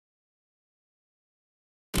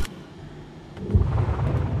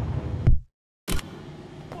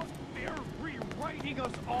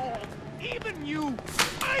us all. Even you.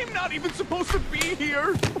 I'm not even supposed to be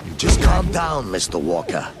here. Just calm down, Mr.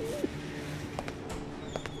 Walker.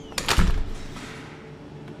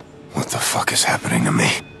 What the fuck is happening to me?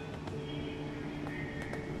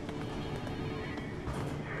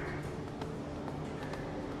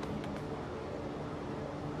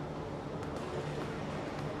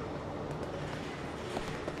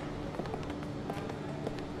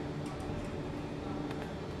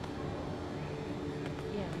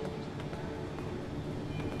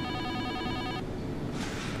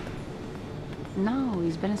 No,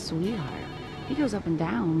 he's been a sweetheart. He goes up and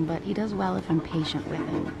down, but he does well if I'm patient with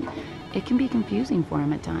him. It can be confusing for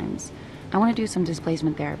him at times. I want to do some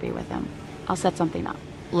displacement therapy with him. I'll set something up.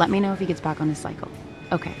 Let me know if he gets back on his cycle.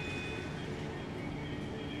 Okay.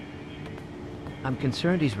 I'm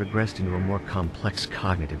concerned he's regressed into a more complex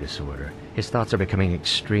cognitive disorder. His thoughts are becoming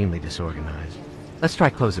extremely disorganized. Let's try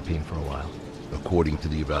clozapine for a while. According to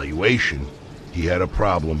the evaluation, he had a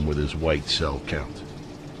problem with his white cell count.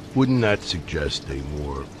 Wouldn't that suggest a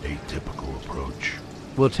more atypical approach?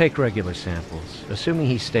 We'll take regular samples. Assuming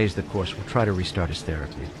he stays the course, we'll try to restart his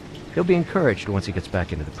therapy. He'll be encouraged once he gets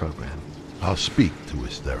back into the program. I'll speak to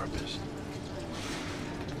his therapist.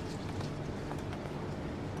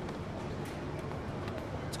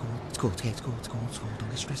 It's cool. Don't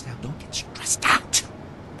get stressed out. Don't get stressed out.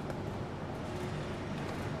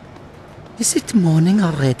 Is it morning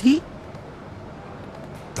already?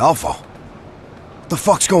 Adolfo, what the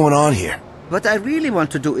fuck's going on here? What I really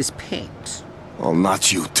want to do is paint. Well,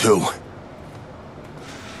 not you too.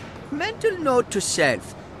 Mental note to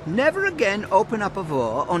self. Never again open up a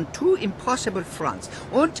war on two impossible fronts.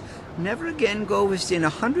 And never again go within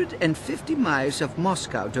 150 miles of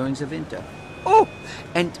Moscow during the winter. Oh,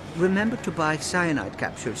 and remember to buy cyanide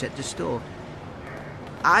capsules at the store.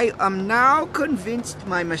 I am now convinced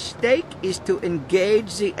my mistake is to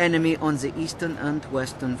engage the enemy on the eastern and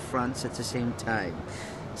western fronts at the same time.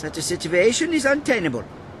 Such a situation is untenable.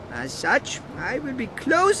 As such, I will be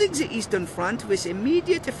closing the eastern front with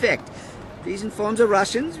immediate effect. Please inform the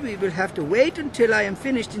Russians we will have to wait until I am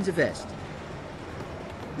finished in the west.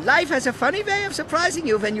 Life has a funny way of surprising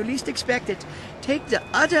you when you least expect it. Take the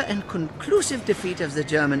utter and conclusive defeat of the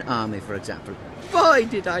German army, for example. Boy,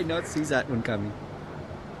 did I not see that one coming.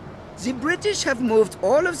 The British have moved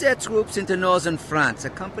all of their troops into northern France,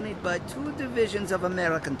 accompanied by 2 divisions of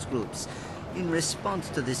American troops. In response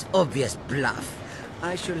to this obvious bluff,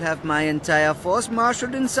 I shall have my entire force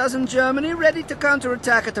marshaled in southern Germany, ready to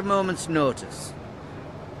counterattack at a moment's notice.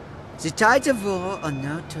 The tides of war are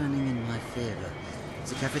now turning in my favor.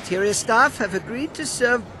 The cafeteria staff have agreed to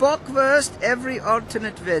serve bockwurst every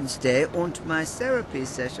alternate Wednesday, and my therapy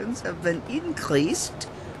sessions have been increased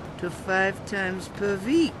to 5 times per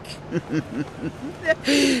week.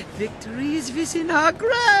 Victory is within our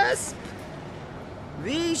grasp.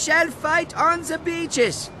 We shall fight on the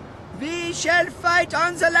beaches. We shall fight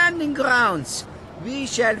on the landing grounds. We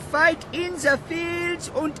shall fight in the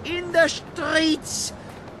fields and in the streets.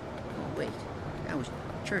 Oh, wait. That was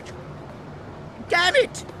Churchill. Damn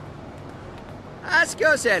it! Ask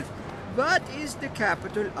yourself, what is the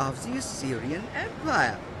capital of the Assyrian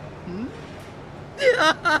Empire?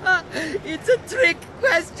 It's a trick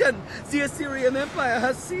question. The Assyrian Empire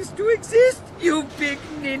has ceased to exist, you big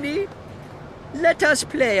ninny. Let us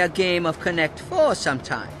play a game of Connect 4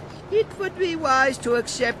 sometime. It would be wise to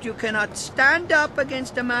accept you cannot stand up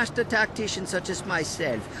against a master tactician such as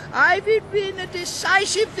myself. I will win a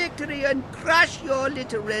decisive victory and crush your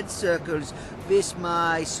little red circles with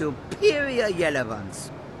my superior yellow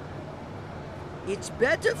ones. It's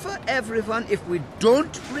better for everyone if we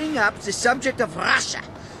don't bring up the subject of Russia.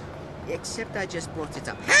 Except I just brought it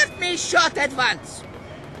up. Have me shot at once!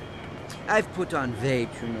 I've put on weight,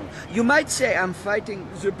 you know. You might say I'm fighting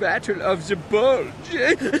the battle of the bulge.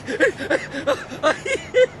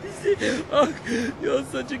 Oh, you're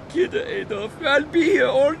such a kid, Adolf. I'll be here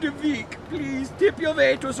all the week. Please tip your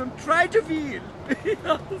waiters and try to wheel.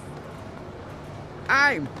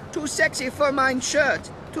 I'm too sexy for my shirt.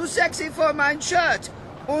 Too sexy for my shirt.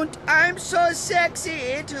 And I'm so sexy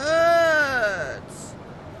it hurts.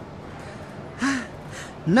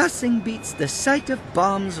 Nothing beats the sight of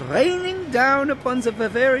bombs raining down upon the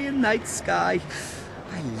Bavarian night sky.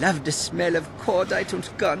 I love the smell of cordite and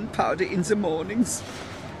gunpowder in the mornings.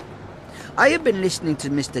 I have been listening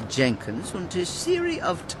to Mr. Jenkins and his theory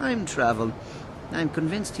of time travel. I'm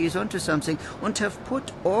convinced he is onto something and have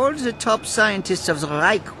put all the top scientists of the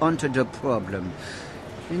Reich onto the problem.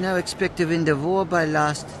 We now expect to win the war by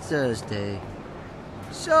last Thursday.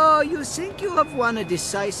 So you think you have won a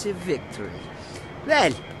decisive victory?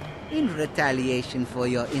 Well, In retaliation for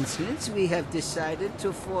your insolence, we have decided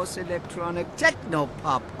to force electronic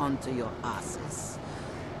techno-pop onto your asses.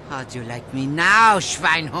 How do you like me now,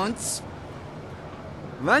 Schweinhunds?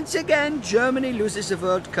 Once again, Germany loses the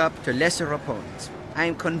World Cup to lesser opponents. I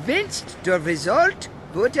am convinced the result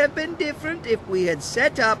would have been different if we had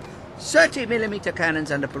set up 30mm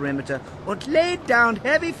cannons on the perimeter and laid down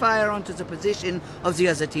heavy fire onto the position of the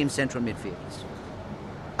other team's central midfielders.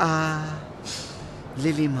 Ah,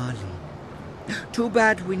 Lily Marley. Too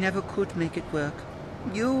bad we never could make it work.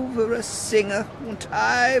 You were a singer, and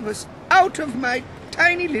I was out of my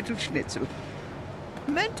tiny little schnitzel.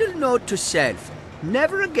 Mental note to self.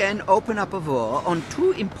 Never again open up a war on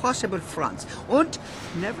two impossible fronts. Und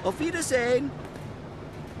never... Auf Wiedersehen.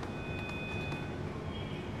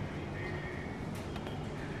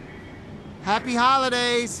 Happy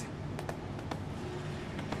holidays!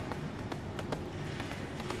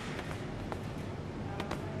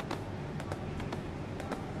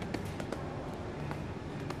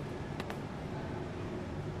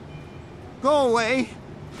 Go away!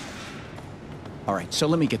 Alright, so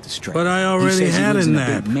let me get this straight. But I already he says had he lives a in nap.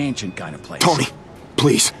 a big mansion kind of place. Tony,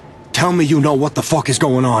 please, tell me you know what the fuck is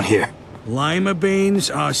going on here. Lima beans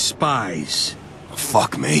are spies.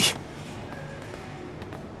 Fuck me.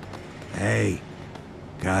 Hey,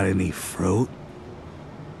 got any fruit?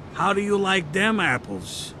 How do you like them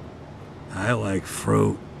apples? I like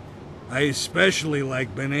fruit. I especially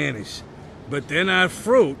like bananas. But they're not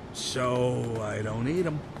fruit, so I don't eat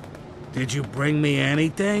them. Did you bring me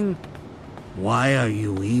anything? Why are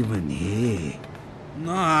you even here?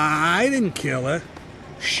 No, I didn't kill her.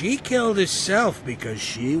 She killed herself because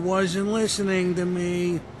she wasn't listening to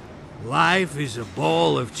me. Life is a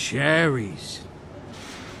bowl of cherries.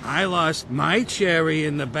 I lost my cherry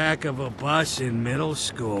in the back of a bus in middle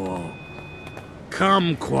school.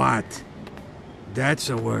 Kumquat. That's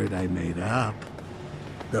a word I made up.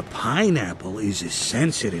 The pineapple is a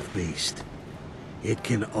sensitive beast. It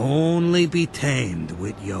can only be tamed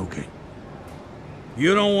with yogurt.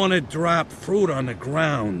 You don't want to drop fruit on the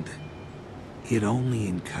ground. It only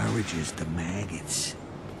encourages the maggots.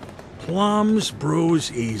 Plums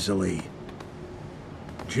bruise easily.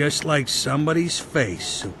 Just like somebody's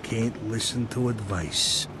face who can't listen to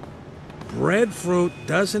advice. Breadfruit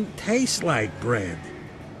doesn't taste like bread.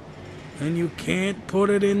 And you can't put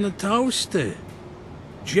it in the toaster.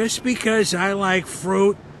 Just because I like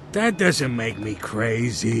fruit, that doesn't make me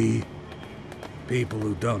crazy. People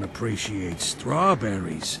who don't appreciate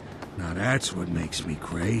strawberries, now that's what makes me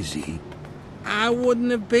crazy. I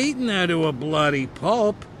wouldn't have beaten her to a bloody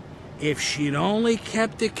pulp if she'd only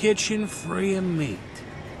kept the kitchen free of meat.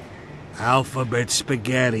 Alphabet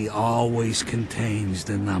spaghetti always contains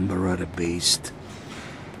the number of the beast.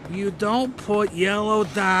 You don't put yellow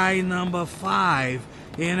dye number 5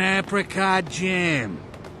 in apricot jam.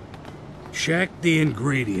 Check the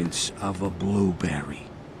ingredients of a blueberry.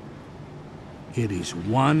 It is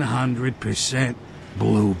 100%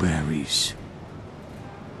 blueberries.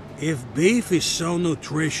 If beef is so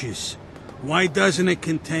nutritious, why doesn't it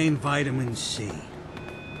contain vitamin C?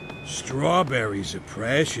 Strawberries are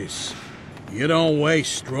precious. You don't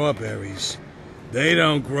waste strawberries. They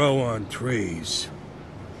don't grow on trees.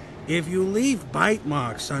 If you leave bite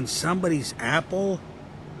marks on somebody's apple,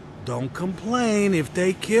 don't complain if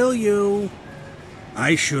they kill you.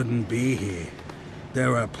 I shouldn't be here.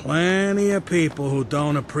 There are plenty of people who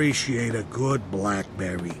don't appreciate a good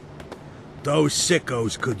blackberry. Those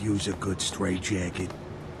sickos could use a good straitjacket.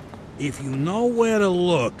 If you know where to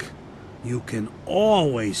look, you can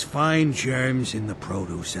always find germs in the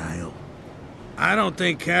produce aisle. I don't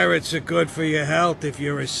think carrots are good for your health if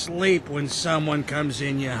you're asleep when someone comes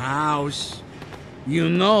in your house. You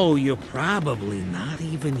know you're probably not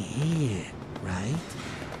even here, right?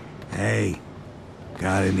 Hey,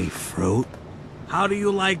 got any fruit? How do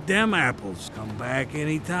you like them apples? Come back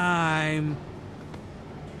anytime.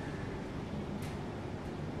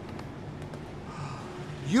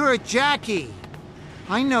 You're Jackie.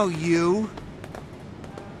 I know you.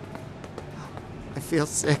 I feel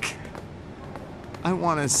sick. I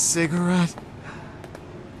want a cigarette.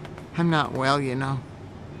 I'm not well, you know.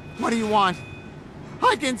 What do you want?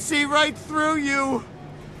 I can see right through you.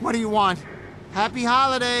 What do you want? Happy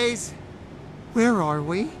holidays. Where are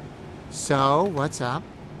we? So, what's up?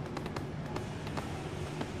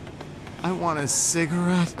 I want a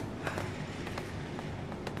cigarette.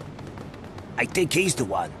 I think he's the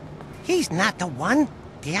one. He's not the one.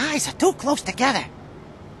 The eyes are too close together.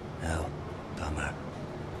 Oh, bummer.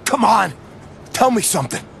 Come on! Tell me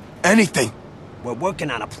something. Anything. We're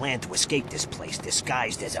working on a plan to escape this place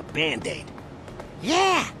disguised as a band-aid.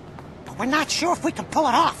 Yeah, but we're not sure if we can pull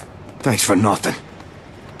it off. Thanks for nothing.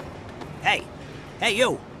 Hey. Hey,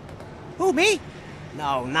 you. Who, me?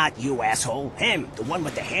 No, not you, asshole. Him, the one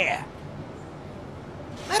with the hair.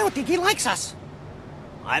 I don't think he likes us.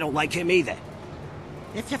 I don't like him either.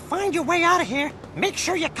 If you find your way out of here, make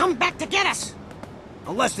sure you come back to get us.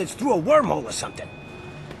 Unless it's through a wormhole or something.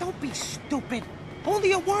 Don't be stupid.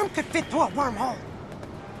 Only a worm could fit through a wormhole.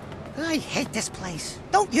 I hate this place.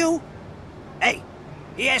 Don't you? Hey,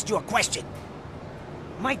 he asked you a question.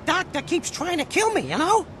 My doctor keeps trying to kill me, you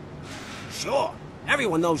know? Sure.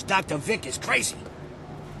 Everyone knows Dr. Vic is crazy.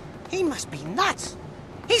 He must be nuts.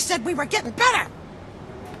 He said we were getting better.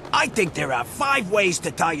 I think there are 5 ways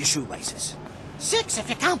to tie your shoelaces. 6 if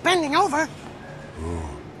you count bending over. Ooh,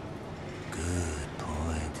 good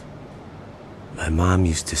point. My mom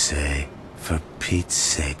used to say, for Pete's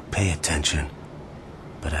sake, pay attention.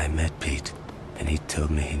 But I met Pete, and he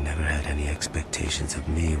told me he never had any expectations of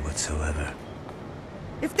me whatsoever.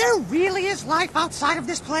 If there really is life outside of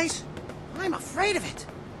this place, I'm afraid of it.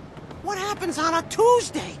 What happens on a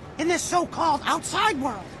Tuesday in this so-called outside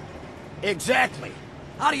world? Exactly.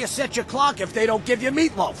 How do you set your clock if they don't give you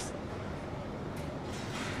meatloaf?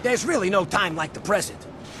 There's really no time like the present.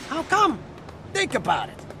 How come? Think about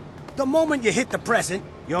it. The moment you hit the present,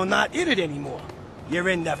 you're not in it anymore. You're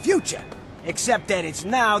in the future. Except that it's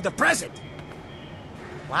now the present.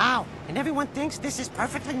 Wow, and everyone thinks this is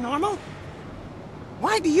perfectly normal?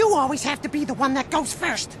 Why do you always have to be the one that goes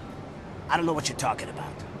first? I don't know what you're talking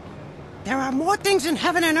about. There are more things in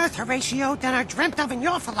heaven and earth, Horatio, than are dreamt of in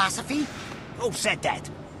your philosophy. Who said that?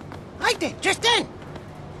 I did, just then.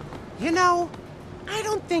 You know, I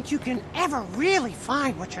don't think you can ever really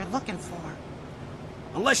find what you're looking for.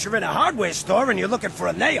 Unless you're in a hardware store and you're looking for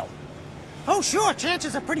a nail. Oh, sure,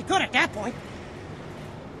 chances are pretty good at that point.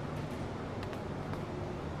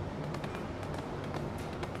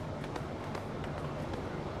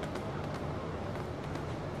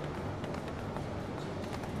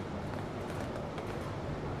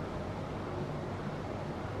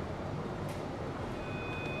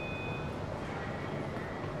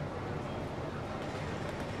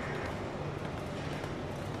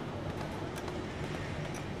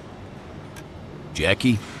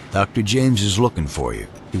 Jackie, Dr. James is looking for you.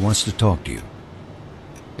 He wants to talk to you.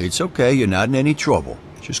 It's okay, you're not in any trouble.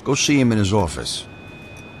 Just go see him in his office.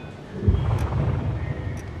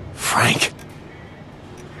 Frank.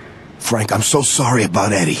 Frank, I'm so sorry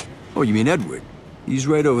about Eddie. Oh, you mean Edward? He's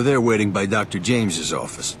right over there waiting by Dr. James's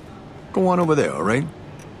office. Go on over there, all right?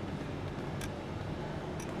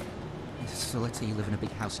 So let's say you live in a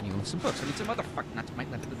big house and you own some books. I mean, some motherfucker nuts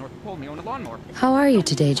might live at the North Pole and you own a lawnmower. How are you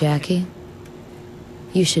today, Jackie?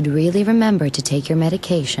 You should really remember to take your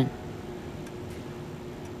medication.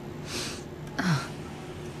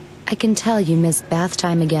 I can tell you missed bath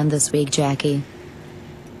time again this week, Jackie.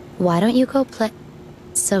 Why don't you go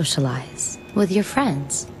socialize with your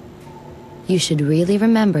friends? You should really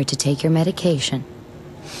remember to take your medication.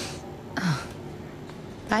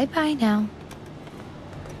 Bye-bye now.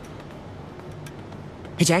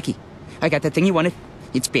 Hey, Jackie, I got that thing you wanted.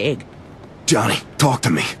 It's big. Johnny, talk to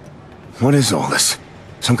me. What is all this?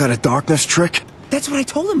 Some kind of darkness trick? That's what I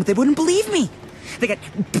told them, but they wouldn't believe me. They got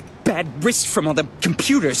bad wrists from all the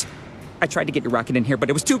computers. I tried to get your rocket in here, but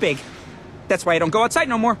it was too big. That's why I don't go outside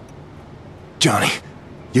no more. Johnny,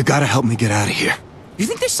 you gotta help me get out of here. You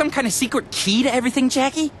think there's some kind of secret key to everything,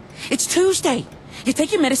 Jackie? It's Tuesday. You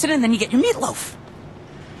take your medicine and then you get your meatloaf.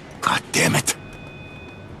 God damn it.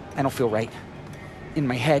 I don't feel right. In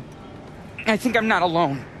my head, I think I'm not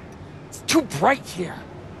alone. It's too bright here.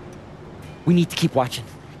 We need to keep watching,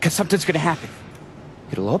 because something's gonna happen.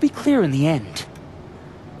 It'll all be clear in the end.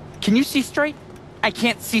 Can you see straight? I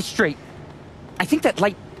can't see straight. I think that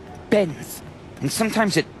light bends, and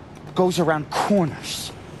sometimes it goes around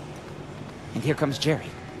corners. And here comes Jerry.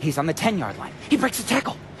 He's on the 10-yard line. He breaks the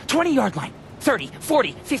tackle. 20-yard line. 30,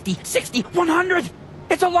 40, 50, 60, 100.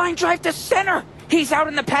 It's a line drive to center. He's out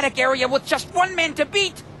in the paddock area with just one man to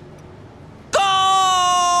beat. Goal!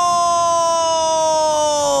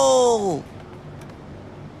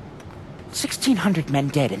 1,600 men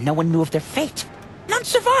dead and no one knew of their fate. None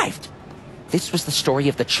survived. This was the story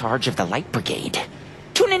of the charge of the Light Brigade.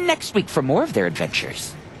 Tune in next week for more of their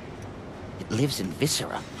adventures. It lives in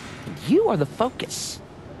Viscera, and you are the focus.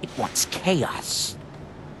 It wants chaos.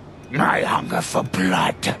 My hunger for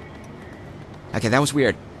blood. Okay, that was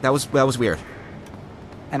weird. That was weird.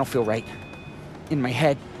 I don't feel right. In my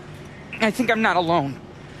head, I think I'm not alone.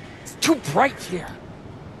 It's too bright here.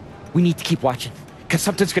 We need to keep watching, because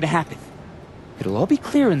something's gonna happen. It'll all be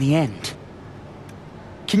clear in the end.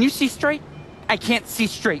 Can you see straight? I can't see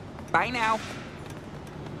straight. Bye now.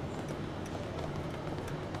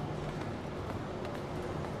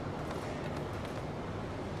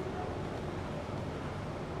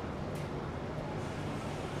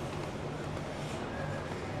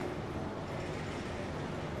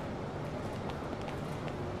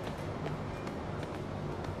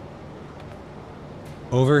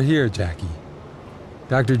 Over here, Jackie.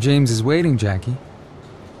 Dr. James is waiting, Jackie.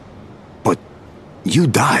 But you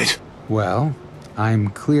died. Well, I'm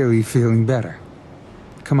clearly feeling better.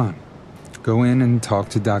 Come on, go in and talk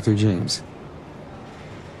to Dr. James.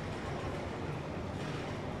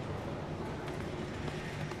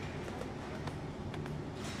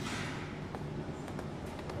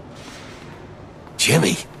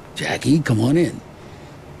 Jimmy. Jackie, come on in.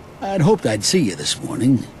 I'd hoped I'd see you this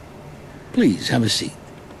morning. Please, have a seat.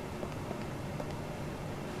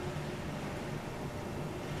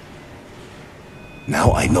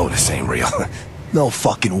 Now I know this ain't real. No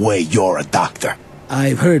fucking way you're a doctor.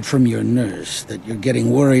 I've heard from your nurse that you're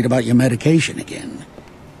getting worried about your medication again.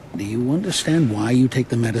 Do you understand why you take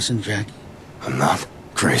the medicine, Jackie? I'm not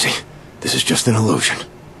crazy. This is just an illusion.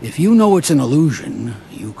 If you know it's an illusion,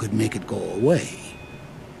 you could make it go away.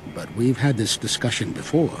 But we've had this discussion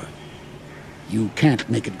before. You can't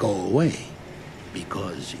make it go away,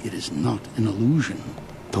 because it is not an illusion.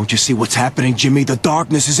 Don't you see what's happening, Jimmy? The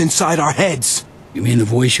darkness is inside our heads. You mean the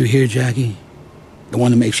voice you hear, Jackie? The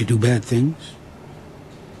one that makes you do bad things?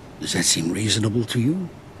 Does that seem reasonable to you?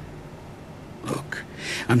 Look,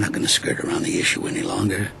 I'm not going to skirt around the issue any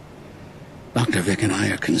longer. Dr. Vic and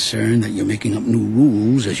I are concerned that you're making up new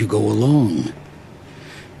rules as you go along.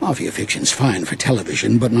 Mafia fiction's fine for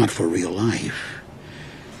television, but not for real life.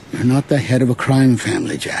 You're not the head of a crime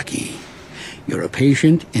family, Jackie. You're a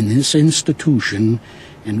patient in this institution,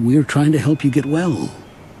 and we're trying to help you get well.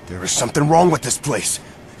 There is something wrong with this place.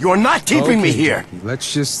 You're not keeping me here. Jackie,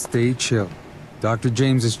 let's just stay chill. Dr.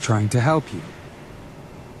 James is trying to help you.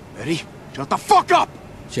 Eddie, shut the fuck up!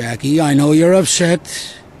 Jackie, I know you're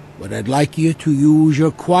upset, but I'd like you to use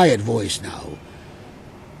your quiet voice now.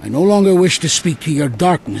 I no longer wish to speak to your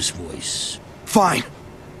darkness voice. Fine.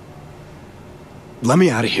 Let me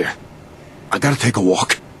out of here. I gotta take a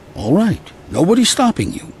walk. All right. Nobody's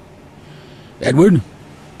stopping you. Edward,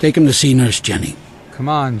 take him to see Nurse Jenny. Come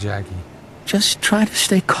on, Jackie. Just try to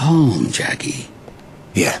stay calm, Jackie.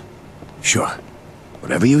 Yeah, sure.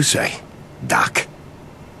 Whatever you say, Doc.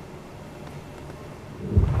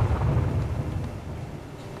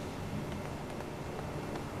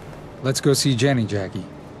 Let's go see Jenny, Jackie.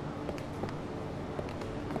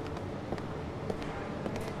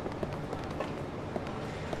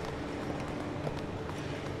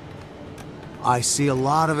 I see a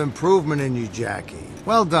lot of improvement in you, Jackie.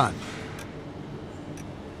 Well done.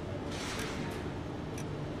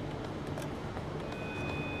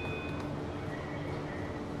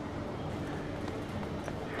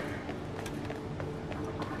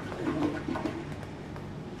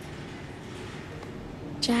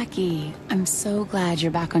 Jackie, I'm so glad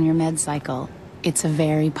you're back on your med cycle. It's a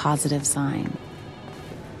very positive sign.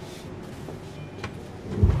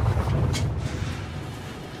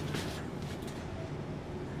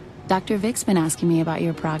 Dr. Vic's been asking me about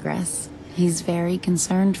your progress. He's very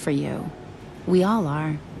concerned for you. We all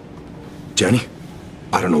are. Jenny,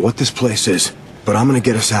 I don't know what this place is, but I'm gonna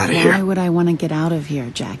get us out of here. Why would I want to get out of here,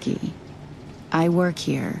 Jackie? I work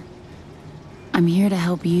here. I'm here to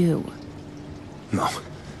help you. No,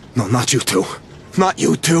 not you two. Not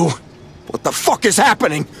you two. What the fuck is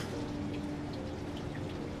happening?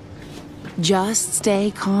 Just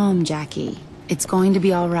stay calm, Jackie. It's going to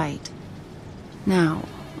be all right. Now,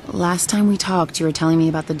 last time we talked, you were telling me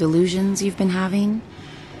about the delusions you've been having.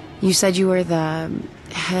 You said you were the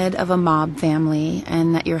head of a mob family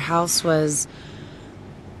and that your house was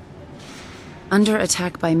under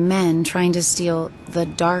attack by men trying to steal the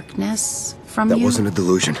darkness from you. That wasn't a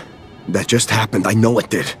delusion. That just happened. I know it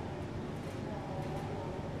did.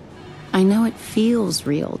 I know it feels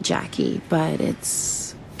real, Jackie, but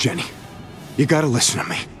it's... Jenny, you gotta listen to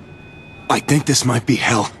me. I think this might be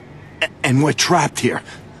hell. And we're trapped here.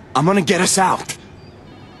 I'm gonna get us out.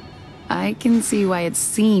 I can see why it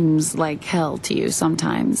seems like hell to you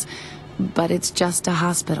sometimes, but it's just a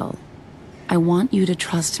hospital. I want you to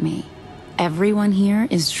trust me. Everyone here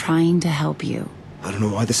is trying to help you. I don't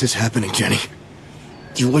know why this is happening, Jenny.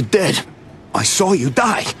 You were dead. I saw you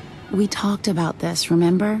die. We talked about this,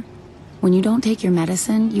 remember? When you don't take your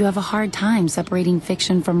medicine, you have a hard time separating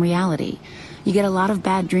fiction from reality. You get a lot of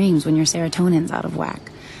bad dreams when your serotonin's out of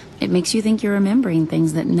whack. It makes you think you're remembering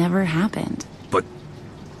things that never happened. But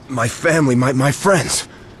my family, my friends,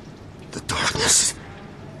 the darkness.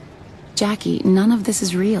 Jackie, none of this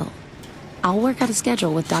is real. I'll work out a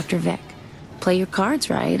schedule with Dr. Vic. Play your cards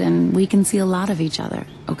right, and we can see a lot of each other,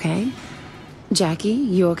 okay? Jackie,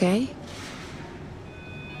 you okay?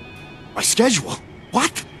 My schedule?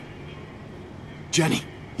 What? Jenny,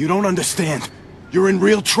 you don't understand. You're in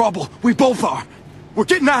real trouble. We both are. We're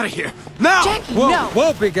getting out of here. Now! Jackie, whoa, no!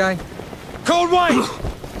 Whoa, big guy. Cold white!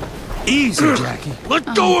 Easy, Jackie.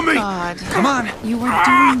 Let go of me! God. Come on. You were doing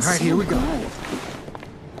All so right, here we go. good.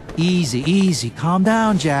 Easy, easy. Calm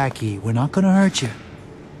down, Jackie. We're not gonna hurt you.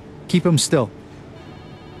 Keep him still.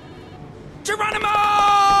 Geronimo!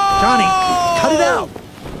 Johnny, cut it out!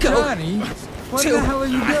 Go. Johnny, what the hell are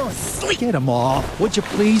you doing? Sleep. Get him off, would you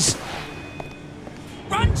please?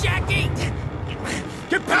 Run, Jackie!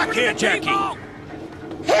 Get back here, Jackie!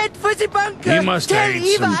 Head for the bunker! He must Tell have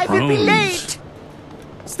Eva some I will be prunes. late!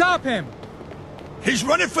 Stop him! He's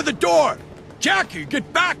running for the door! Jackie,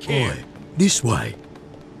 get back here! Boy, this way.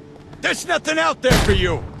 There's nothing out there for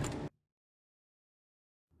you!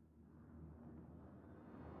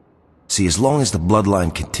 See, as long as the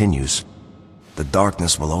bloodline continues, the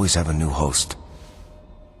darkness will always have a new host.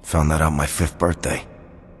 Found that out my 5th birthday.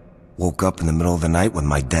 Woke up in the middle of the night with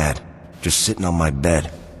my dad, just sitting on my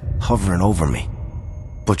bed, hovering over me,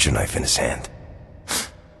 butcher knife in his hand.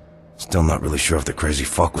 Still not really sure if the crazy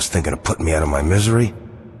fuck was thinking of putting me out of my misery,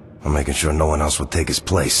 or making sure no one else would take his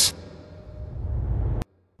place.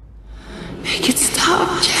 Make it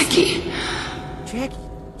stop, Jackie. Jackie,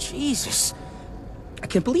 Jesus. I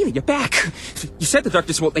can't believe it, you're back. You said the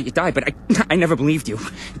darkness won't let you die, but I never believed you.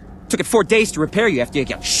 Took it 4 days to repair you after you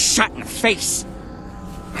got shot in the face.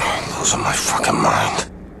 I'm losing my fucking mind.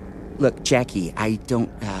 Look, Jackie, I don't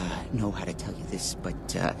know how to tell you this, but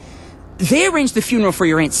they arranged the funeral for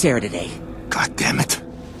your Aunt Sarah today. God damn it.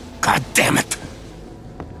 God damn it.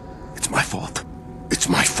 It's my fault. It's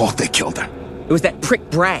my fault they killed her. It was that prick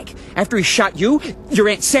Bragg. After he shot you, your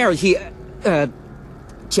Aunt Sarah,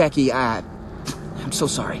 Jackie, I'm so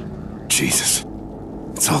sorry. Jesus.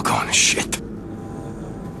 It's all going to shit.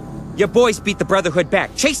 Your boys beat the Brotherhood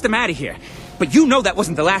back, chased them out of here. But you know that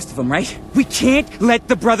wasn't the last of them, right? We can't let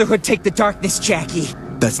the Brotherhood take the darkness, Jackie.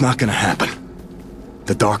 That's not gonna happen.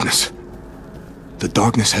 The darkness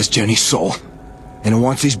has Jenny's soul. And it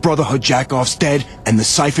wants these Brotherhood jackoffs dead and the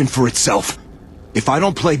siphon for itself. If I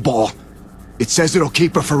don't play ball, it says it'll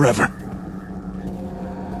keep her forever.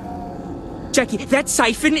 Jackie, that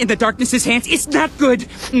siphon in the darkness's hands is not good.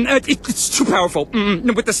 It's too powerful.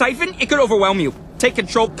 With the siphon, it could overwhelm you. Take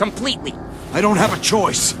control completely. I don't have a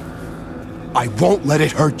choice. I won't let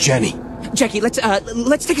it hurt Jenny. Jackie, let's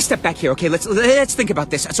take a step back here, okay? Let's think about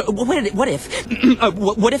this. So,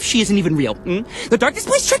 what if she isn't even real? The darkness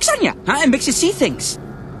plays tricks on you, huh? And makes you see things.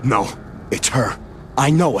 No, it's her.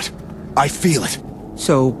 I know it. I feel it.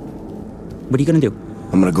 So, what are you gonna do?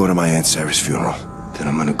 I'm gonna go to my Aunt Sarah's funeral. Then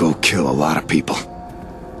I'm gonna go kill a lot of people.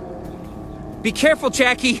 Be careful,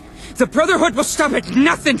 Jackie. The Brotherhood will stop at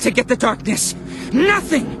nothing to get the darkness.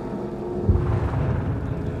 Nothing!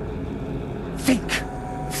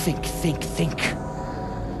 Think.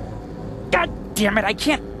 God damn it, I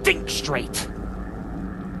can't think straight.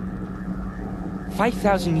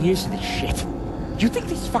 5,000 years of this shit. You think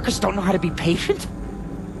these fuckers don't know how to be patient?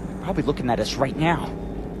 Probably looking at us right now.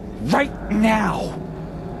 Right now!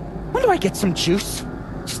 When do I get some juice?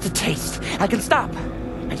 Just a taste. I can stop.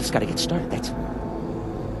 I just gotta get started, that's...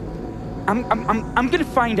 I'm gonna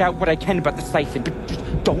find out what I can about the siphon, but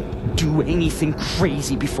just don't do anything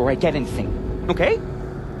crazy before I get anything, okay?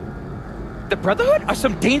 The Brotherhood are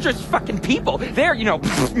some dangerous fucking people. They're,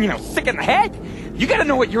 sick in the head. You gotta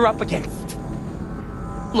know what you're up against.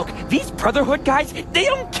 Look, these Brotherhood guys, they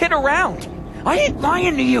don't kid around. I ain't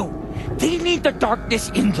lying to you. They need the darkness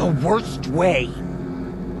in the worst way.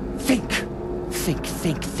 Think.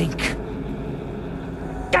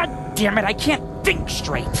 God damn it, I can't think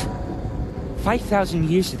straight. 5,000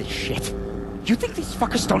 years of this shit. You think these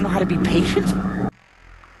fuckers don't know how to be patient?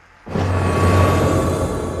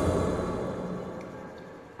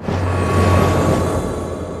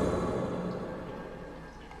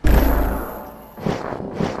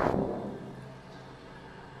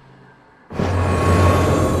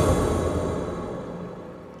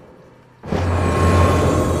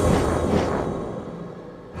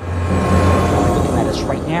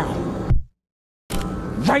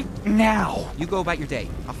 Now! You go about your day.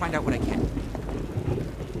 I'll find out what I can.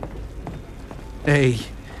 Hey,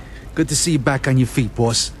 good to see you back on your feet,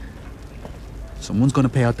 boss. Someone's gonna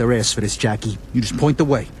pay out their ass for this, Jackie. You just point the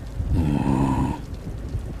way.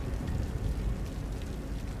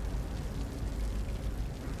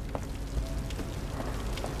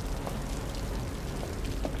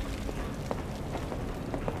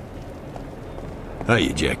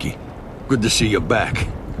 Hiya, Jackie. Good to see you back.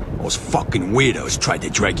 Those fucking weirdos tried to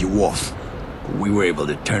drag you off. But we were able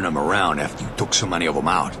to turn them around after you took so many of them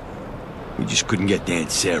out. We just couldn't get to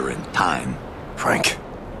Aunt Sarah in time. Frank,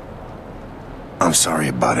 I'm sorry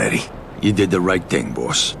about Eddie. You did the right thing,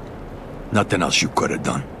 boss. Nothing else you could have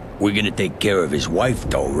done. We're gonna take care of his wife,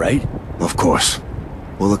 though, right? Of course.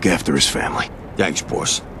 We'll look after his family. Thanks,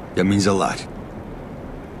 boss. That means a lot.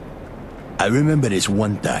 I remember this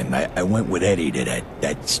one time I went with Eddie to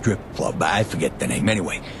that strip club. I forget the name.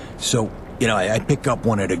 Anyway, so, you know, I pick up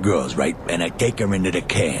one of the girls, right? And I take her into the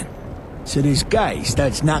can. So this guy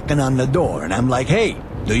starts knocking on the door, and I'm like, hey,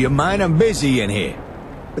 do you mind? I'm busy in here.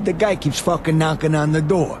 But the guy keeps fucking knocking on the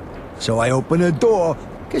door. So I open the door.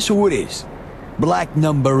 Guess who it is? Black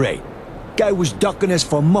number 8. Guy was ducking us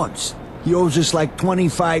for months. He owes us like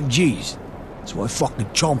 25 G's. So I fucking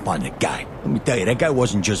chomp on the guy. Let me tell you, that guy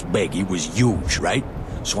wasn't just big, he was huge, right?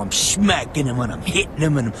 So I'm smacking him and I'm hitting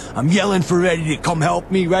him and I'm yelling for Eddie to come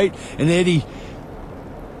help me, right? And Eddie...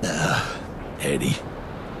 Eddie...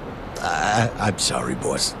 I'm sorry,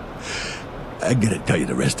 boss. I gotta tell you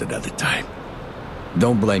the rest another time.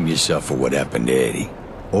 Don't blame yourself for what happened to Eddie,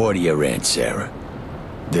 or to your Aunt Sarah.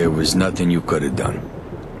 There was nothing you could have done.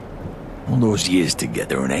 All those years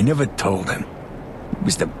together, and I never told him. He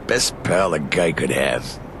was the best pal a guy could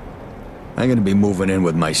have. I'm gonna be moving in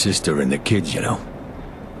with my sister and the kids, you know.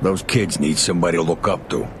 Those kids need somebody to look up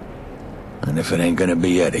to. And if it ain't gonna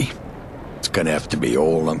be Eddie, it's gonna have to be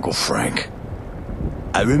old Uncle Frank.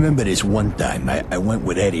 I remember this one time I went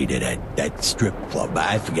with Eddie to that strip club.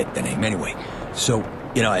 I forget the name. Anyway, so,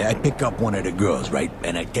 you know, I pick up one of the girls, right?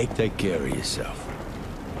 And I take care of yourself.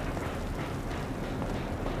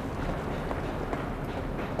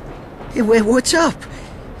 Hey, wait, what's up?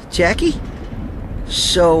 Jackie?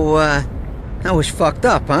 So, that was fucked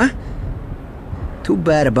up, huh? Too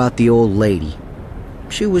bad about the old lady.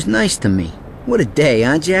 She was nice to me. What a day,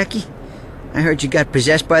 huh, Jackie? I heard you got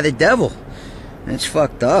possessed by the devil. That's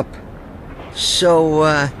fucked up. So,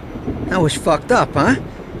 that was fucked up, huh?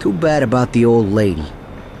 Too bad about the old lady.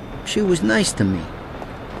 She was nice to me.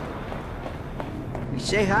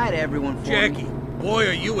 Say hi to everyone for Jackie, me. boy,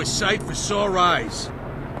 are you a sight for sore eyes.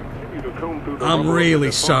 I'm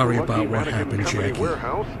really sorry about what happened, Jackie.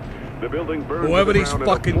 Whoever these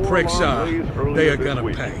fucking pricks are, they are gonna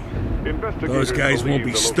pay. Those guys won't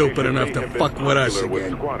be stupid enough to fuck with us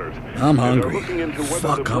again. I'm hungry.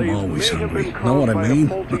 Fuck, I'm always hungry. Know what I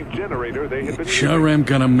mean? Sure am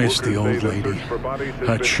gonna miss the old lady.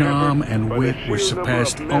 Her charm and wit were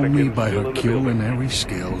surpassed only by her culinary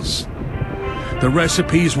skills. The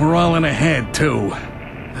recipes were all in her head, too.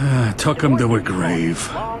 Took him to a grave.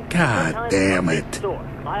 God damn it.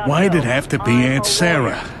 Why'd it have to be Aunt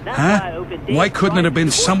Sarah? Huh? Why couldn't it have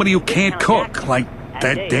been somebody who can't cook, like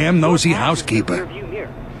that damn nosy housekeeper?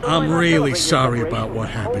 I'm really sorry about what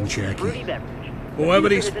happened, Jackie. Whoever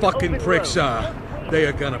these fucking pricks are, they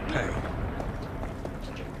are gonna pay.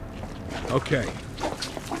 Okay.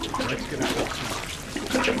 Let's get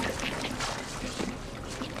it.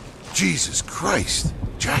 Jesus Christ.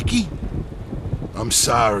 Jackie? I'm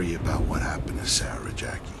sorry about what happened to Sarah,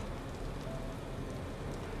 Jackie.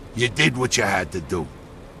 You did what you had to do.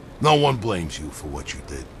 No one blames you for what you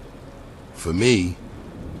did. For me,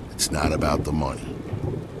 it's not about the money.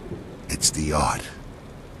 It's the art.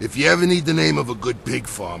 If you ever need the name of a good pig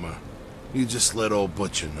farmer, you just let old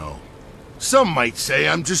Butcher know. Some might say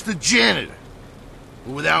I'm just a janitor.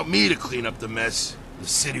 But without me to clean up the mess, the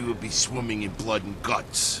city would be swimming in blood and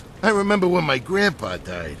guts. I remember when my grandpa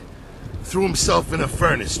died. Threw himself in a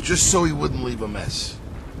furnace just so he wouldn't leave a mess.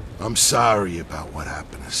 I'm sorry about what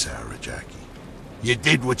happened to Sarah, Jackie. You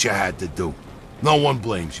did what you had to do. No one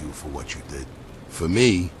blames you for what you did. For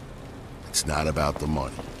me, it's not about the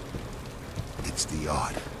money. It's the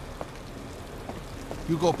art.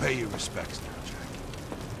 You go pay your respects now, Jackie.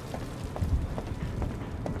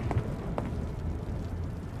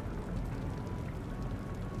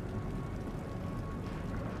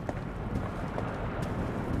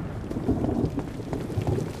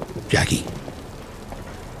 Jackie,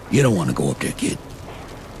 you don't want to go up there, kid.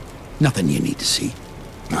 Nothing you need to see.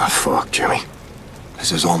 Ah, fuck, Jimmy.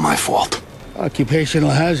 This is all my fault. Occupational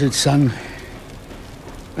hazard, son.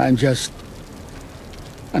 I'm just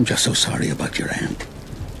so sorry about your aunt.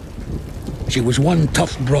 She was one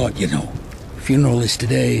tough broad, you know. Funeral is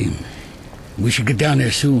today. We should get down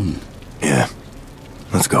there soon. Yeah.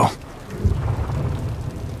 Let's go.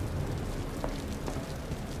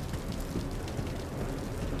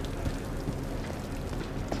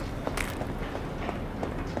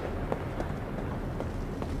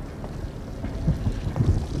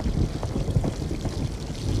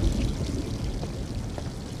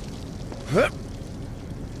 Huh?